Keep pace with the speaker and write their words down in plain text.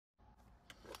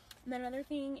And then another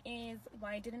thing is,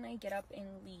 why didn't I get up and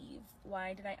leave?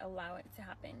 Why did I allow it to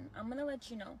happen? I'm gonna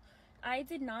let you know. I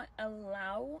did not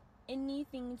allow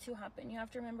anything to happen. You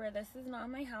have to remember, this is not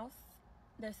my house.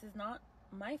 This is not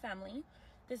my family.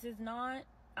 This is not,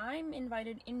 I'm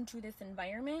invited into this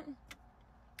environment.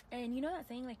 And you know that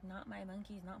saying, like, not my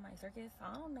monkeys, not my circus?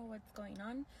 I don't know what's going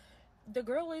on. The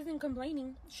girl isn't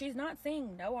complaining. She's not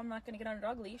saying, no, I'm not gonna get on a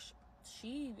dog leash.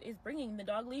 She is bringing the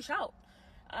dog leash out.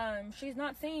 She's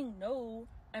not saying, no,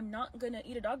 I'm not gonna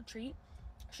eat a dog treat.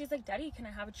 She's like, Daddy, can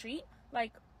I have a treat?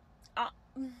 Like,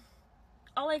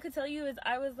 all I could tell you is,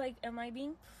 I was like, am I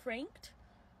being pranked?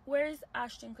 Where's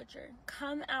Ashton Kutcher?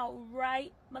 Come out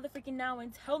right motherfucking now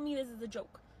and tell me this is a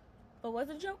joke. But was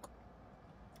it a joke?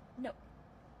 No.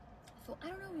 So I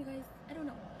don't know, you guys. I don't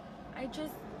know. I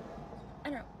don't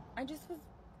know.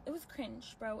 It was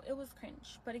cringe, bro. It was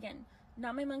cringe. But again,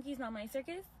 not my monkeys, not my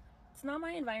circus. It's not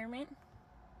my environment.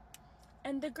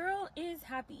 And the girl is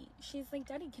happy. She's like,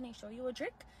 Daddy, can I show you a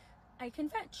trick? I can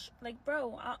fetch. Like,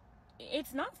 bro,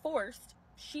 it's not forced.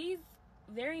 She's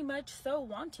very much so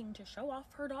wanting to show off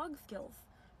her dog skills.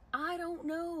 I don't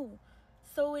know.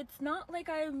 So it's not like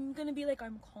I'm gonna be like,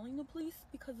 I'm calling the police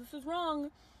because this is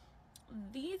wrong.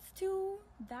 These two,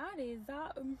 I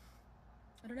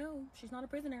don't know. She's not a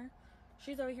prisoner.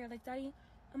 She's over here like, Daddy,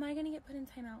 am I gonna get put in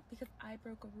timeout because I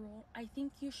broke a rule? I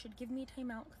think you should give me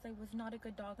timeout because I was not a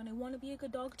good dog and I want to be a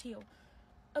good dog to you.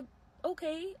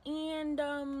 Okay, and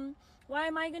why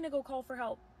am I gonna go call for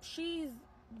help? She's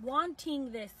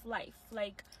wanting this life.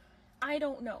 Like, I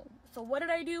don't know. So what did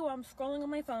I do? I'm scrolling on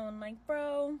my phone like,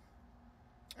 bro,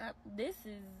 this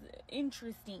is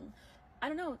interesting. I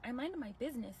don't know. I minded my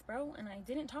business, bro, and I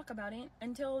didn't talk about it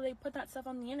until they put that stuff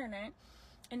on the internet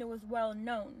and it was well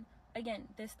known. Again,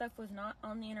 this stuff was not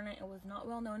on the internet. It was not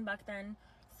well known back then.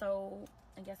 So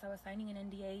I guess I was signing an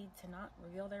NDA to not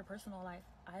reveal their personal life.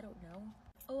 I don't know.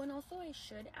 Oh, and also I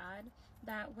should add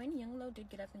that when Younglo did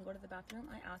get up and go to the bathroom,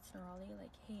 I asked Narally,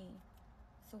 like, hey,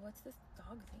 so what's this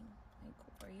dog thing? Like,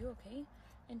 are you okay?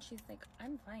 And she's like,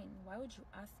 I'm fine. Why would you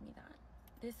ask me that?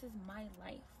 This is my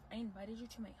life. I invited you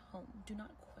to my home. Do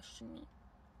not question me.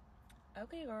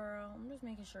 Okay, girl. I'm just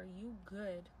making sure you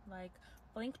good. Like,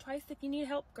 blink twice if you need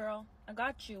help, girl. I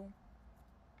got you.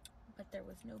 But there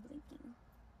was no blinking.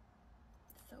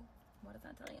 So, what does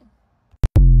that tell you?